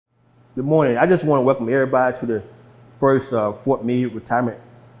Good morning. I just want to welcome everybody to the first Fort Meade Retirement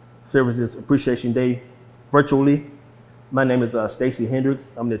Services Appreciation Day virtually. My name is Stacy Hendricks.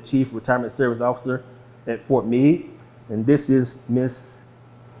 I'm the Chief Retirement Service Officer at Fort Meade, and this is Miss.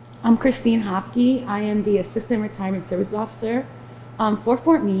 I'm Christine Hopke. I am the Assistant Retirement Service Officer for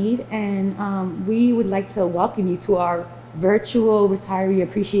Fort Meade, and we would like to welcome you to our virtual Retiree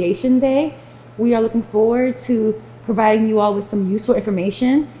Appreciation Day. We are looking forward to providing you all with some useful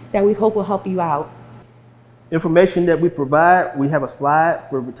information that we hope will help you out. Information that we provide, we have a slide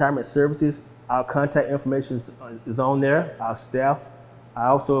for retirement services. Our contact information is on there, our staff. I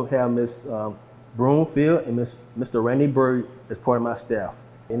also have Ms. Broomfield and Mr. Randy Bird as part of my staff.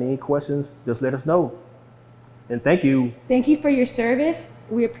 Any questions, just let us know. And thank you. Thank you for your service.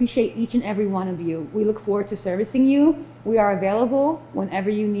 We appreciate each and every one of you. We look forward to servicing you. We are available whenever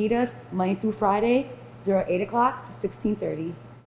you need us, Monday through Friday, 8 o'clock to 16:30.